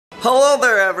Hello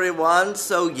there everyone!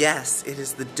 So yes, it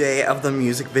is the day of the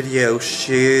music video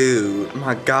shoot.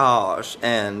 My gosh.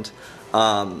 And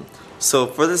so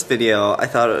for this video, I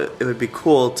thought it would be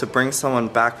cool to bring someone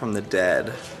back from the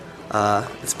dead.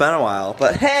 It's been a while,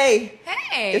 but hey!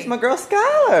 Hey! It's my girl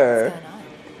Skylar!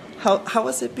 What's going on? How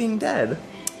was it being dead?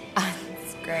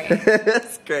 It's great.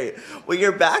 It's great. Well,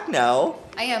 you're back now.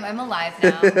 I am. I'm alive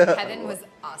now. Heaven was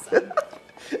awesome.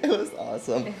 It was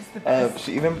awesome. It was the best.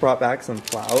 She even brought back some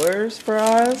flowers for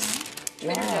us.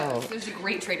 Trader Wow. Joe's. There's a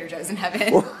great Trader Joe's in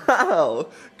heaven. Wow,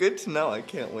 good to know. I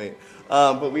can't wait.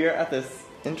 But we are at this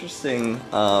interesting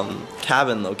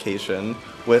cabin location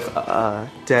with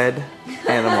a dead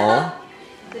animal.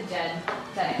 The dead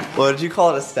animal. What did you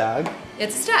call it? A stag?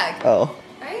 It's a stag. Oh.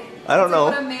 Right? I don't know.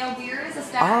 What a male deer is a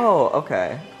stag. Oh,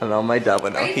 okay. I don't know. My dad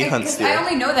would know. Right? He hunts deer. I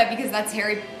only know that because that's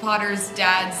Harry Potter's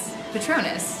dad's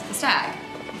Patronus, the stag.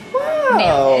 Wow.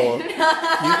 Nailed it.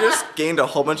 You just gained a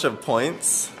whole bunch of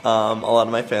points. A lot of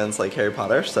my fans like Harry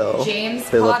Potter, so James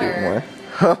they love you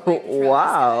Potter. more.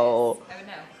 Wow. I would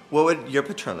know. What would your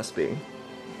Patronus be?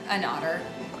 An otter.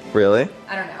 Really?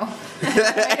 I don't know.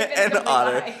 An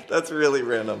otter. That's really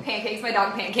random. Pancakes, my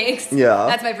dog Pancakes. Yeah.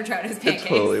 That's my Patronus, Pancakes. It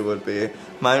totally would be.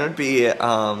 Mine would be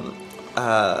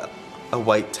a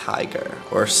white tiger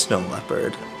or a snow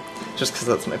leopard, just because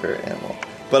that's my favorite animal.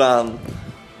 But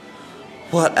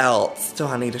what else do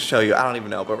I need to show you? I don't even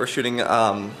know, but we're shooting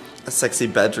a sexy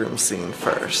bedroom scene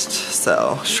first.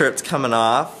 So shirt's coming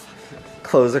off,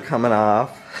 clothes are coming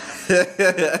off.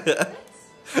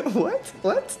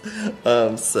 What?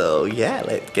 So yeah,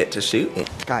 let's get to shooting.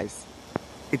 Guys,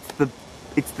 it's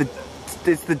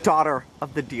the daughter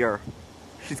of the deer.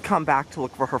 She's come back to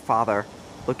look for her father.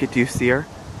 Look at, do you see her?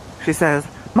 She says,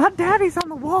 "My daddy's on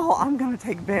the wall. I'm gonna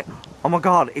take oh my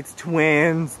god, it's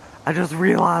twins. I just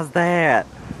realized that.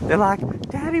 They're like,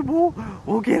 Daddy,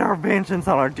 we'll get our vengeance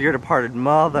on our dear departed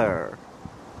mother."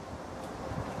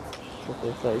 That's what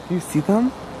they say. Do you see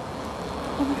them?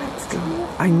 Oh my god, it's two.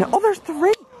 I know. Oh, there's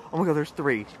three. Oh my god, there's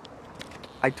three.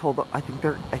 I told them. I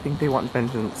think they want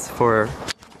vengeance for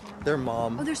their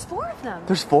mom. Oh, there's four of them.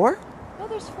 There's four? No,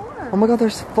 there's four. Oh my god,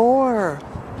 there's four.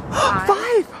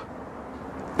 Five.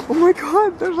 Oh my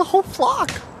god, there's a whole flock.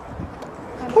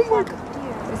 Oh my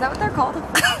god. Is that what they're called?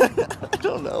 I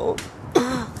don't know.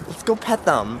 Let's go pet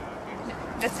them.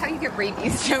 That's how you get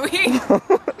rabies, Joey. That's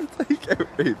how you get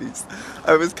rabies.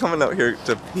 I was coming out here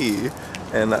to pee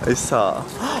and I saw.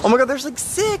 Oh my god, there's like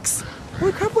six.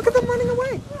 Holy crap, look at them running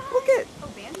away. Look it. Oh,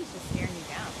 Bandy's just staring you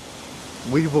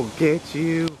down. We will get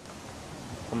you.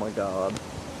 Oh my god.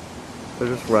 They're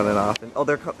just running off. And, oh,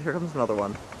 here comes another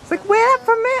one. It's like, wait up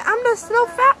for me. I'm the snow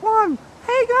fat one.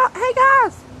 Hey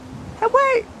guys. Hey,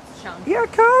 wait. Here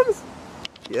it comes.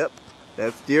 Yep.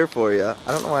 That's deer for you.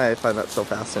 I don't know why I find that so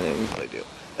fascinating, but I do.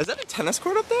 Is that a tennis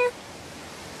court up there?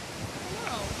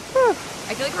 Huh.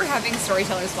 I feel like we're having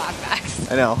storytellers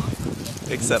flashbacks. I know.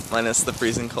 Except minus the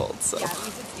freezing cold, so. Yeah, at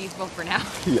least it's feasible for now.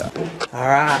 Yeah.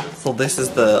 Alright, so this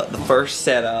is the first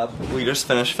setup. We just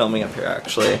finished filming up here,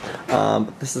 actually.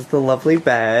 This is the lovely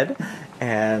bed.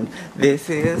 And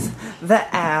this is the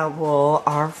owl,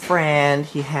 our friend.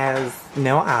 He has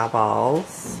no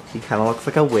eyeballs. He kind of looks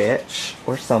like a witch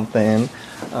or something.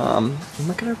 And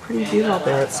look at our pretty view out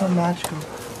there. It's so magical.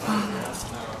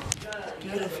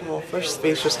 Beautiful. First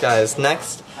spacious, guys.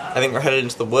 Next, I think we're headed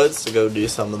into the woods to go do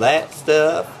some of that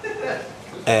stuff.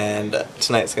 And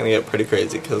tonight's gonna get pretty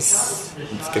crazy because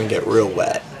it's gonna get real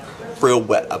wet. Real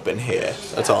wet up in here.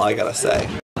 That's all I gotta say.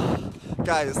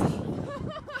 Guys,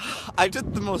 I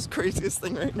did the most craziest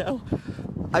thing right now.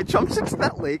 I jumped into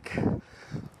that lake.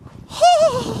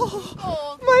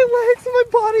 Oh, my legs, my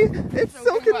body, it's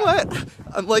soaking wet.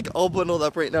 I'm like all bundled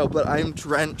up right now, but I'm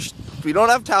drenched. We don't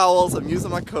have towels. I'm using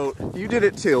my coat. You did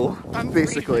it too,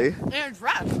 basically. In a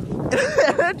dress.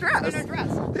 In a dress. In a dress.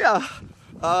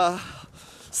 Yeah.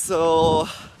 So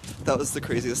that was the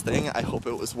craziest thing. I hope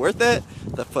it was worth it.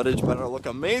 The footage better look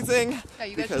amazing. Yeah,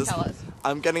 you guys because should tell us.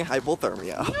 I'm getting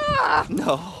hypothermia. Ah!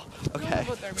 No. Okay.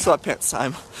 Sweatpants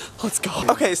time. Let's go.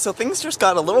 Okay, so things just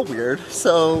got a little weird.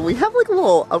 So we have like a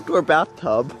little outdoor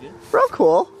bathtub. Real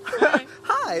cool.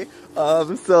 Hi.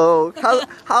 So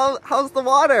how's the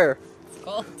water? It's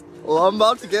cold. Well, I'm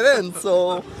about to get in,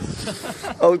 so.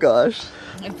 Oh gosh.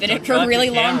 I've been in for a really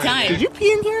long time. Did you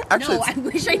pee in here? Actually, no, I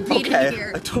wish I peed in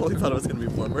here. I totally thought it was gonna be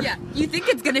warmer. Yeah, you think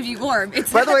it's gonna be warm.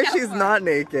 It's By the way, that she's warm. not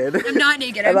naked. I'm not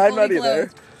naked. And I'm not fully either.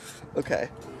 clothed. Okay.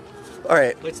 All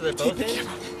right. Wait, so they're both in?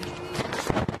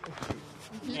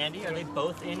 Andy, are they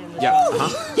both in the Yeah.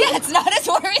 Yeah, it's not as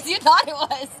warm as you thought it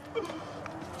was.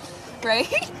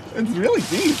 Right? It's really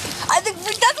deep. That's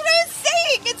what I was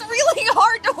saying. like it's really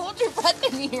hard to hold your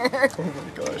breath in here. Oh my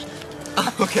gosh.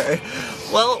 Okay,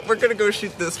 well, we're gonna go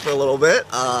shoot this for a little bit.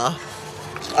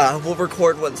 We'll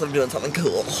record once I'm doing something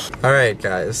cool. Alright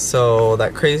guys, so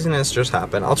that craziness just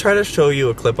happened. I'll try to show you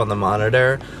a clip on the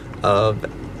monitor of,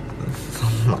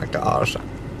 oh my gosh,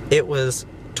 it was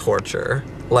torture.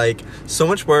 Like, so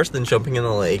much worse than jumping in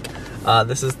the lake.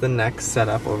 This is the next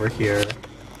setup over here.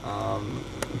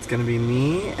 It's gonna be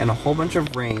me and a whole bunch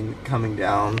of rain coming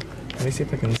down. Let me see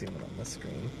if I can zoom it on the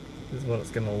screen. This is what it's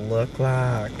gonna look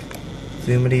like.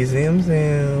 Zoomity zoom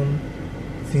zoom.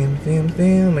 Zoom zoom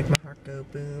zoom. Make my heart go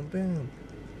boom boom.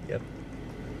 Yep.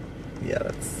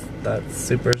 Yeah, that's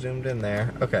super zoomed in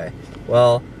there. Okay.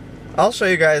 Well, I'll show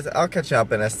you guys. I'll catch you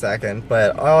up in a second.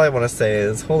 But all I want to say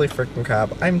is, holy freaking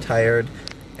crap, I'm tired.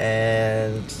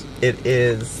 And it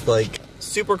is like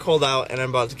super cold out and I'm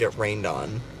about to get rained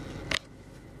on.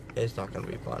 It's not gonna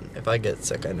be fun. If I get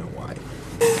sick, I know why.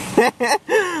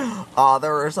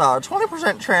 There is a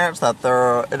 20% chance that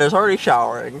it is already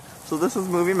showering. So this is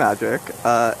movie magic.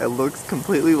 It looks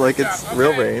completely like it's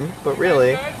real rain, but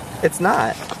really, it's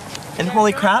not. And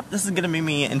holy crap, this is gonna be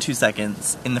me in 2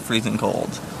 seconds in the freezing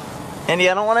cold. Andy,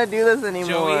 I don't want to do this anymore.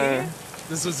 Joey,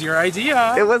 this was your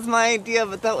idea. It was my idea,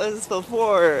 but that was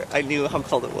before I knew how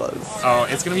cold it was. Oh,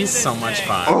 it's gonna be so much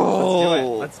fun.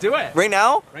 Oh. Let's do it. Right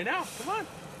now? Right now, come on.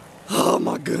 Oh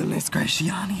my goodness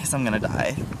gracious, I'm gonna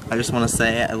die. I just want to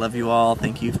say I love you all.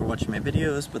 Thank you for watching my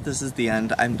videos, but this is the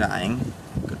end. I'm dying.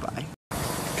 Goodbye.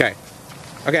 Okay.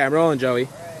 Okay, I'm rolling, Joey.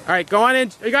 All right, go on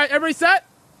in. You got everybody set?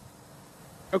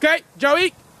 Okay,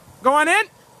 Joey, go on in.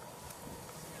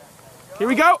 Here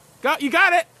we go. Go. You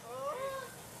got it.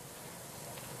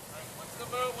 What's the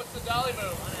move? What's the dolly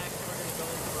move?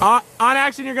 On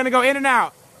action, you're gonna go in and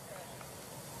out.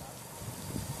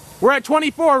 We're at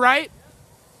 24, right?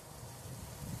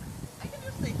 I can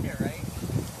just stay here, right?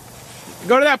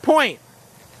 Go to that point.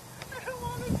 I don't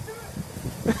want to do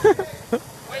it.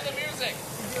 Play the music.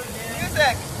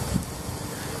 Music.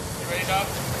 You ready, Doc?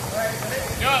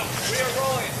 Go. We are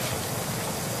rolling.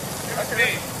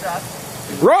 Okay.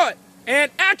 Roll it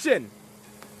and action.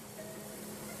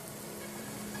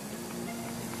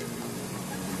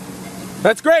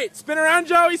 That's great. Spin around,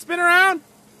 Joey. Spin around.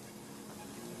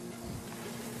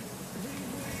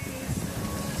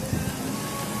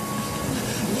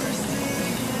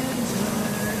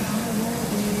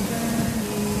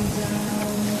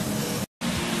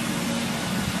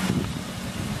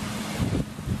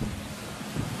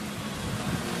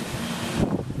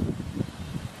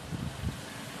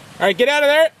 All right, get out of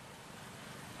there.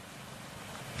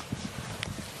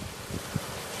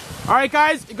 All right,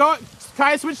 guys, go.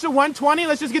 Kai, switch to 120.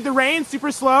 Let's just get the rain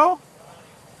super slow.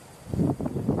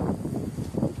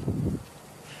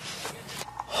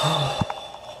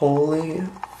 Holy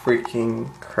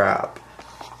freaking crap.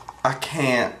 I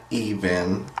can't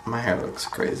even. My hair looks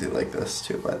crazy like this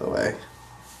too, by the way.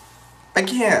 I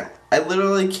can't. I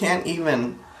literally can't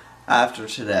even after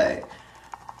today.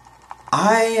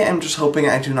 I am just hoping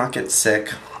I do not get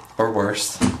sick or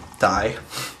worse, die.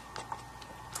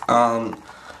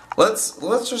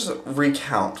 Let's just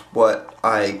recount what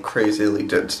I crazily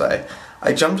did today.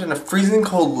 I jumped in a freezing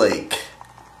cold lake.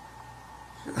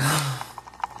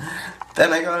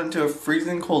 Then I got into a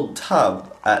freezing cold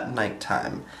tub at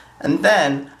nighttime. And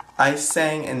then I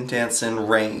sang and danced in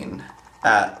rain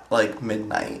at like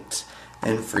midnight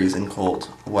in freezing cold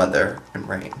weather and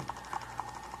rain.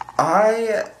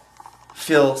 I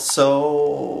feel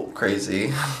so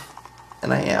crazy,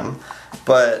 and I am,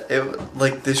 but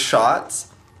like the shots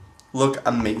look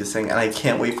amazing and I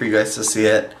can't wait for you guys to see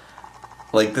it.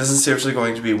 Like, this is seriously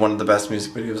going to be one of the best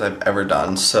music videos I've ever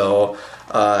done, so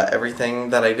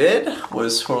everything that I did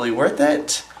was totally worth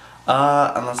it,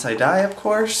 unless I die, of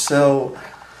course. So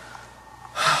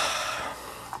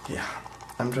yeah,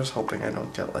 I'm just hoping I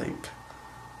don't get, like,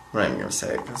 what I'm gonna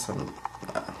say, because I'm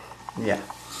yeah,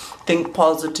 think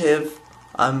positive.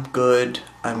 I'm good.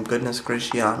 I'm goodness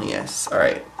gracious.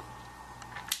 Alright.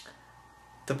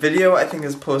 The video, I think,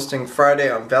 is posting Friday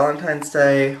on Valentine's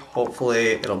Day.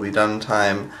 Hopefully, it'll be done in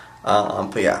time.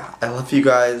 But yeah, I love you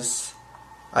guys.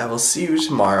 I will see you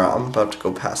tomorrow. I'm about to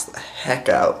go pass the heck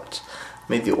out.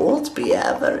 May the odds be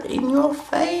ever in your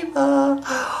favor.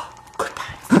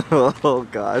 Goodbye. Oh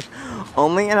gosh.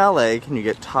 Only in LA can you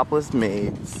get topless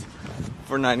maids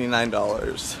for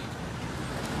 $99.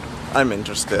 I'm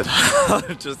interested.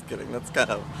 Just kidding. That's kind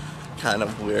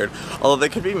of weird. Although they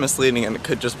could be misleading and it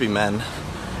could just be men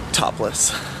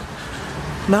topless.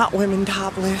 Not women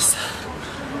topless.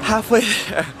 Halfway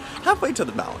to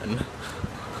the mountain.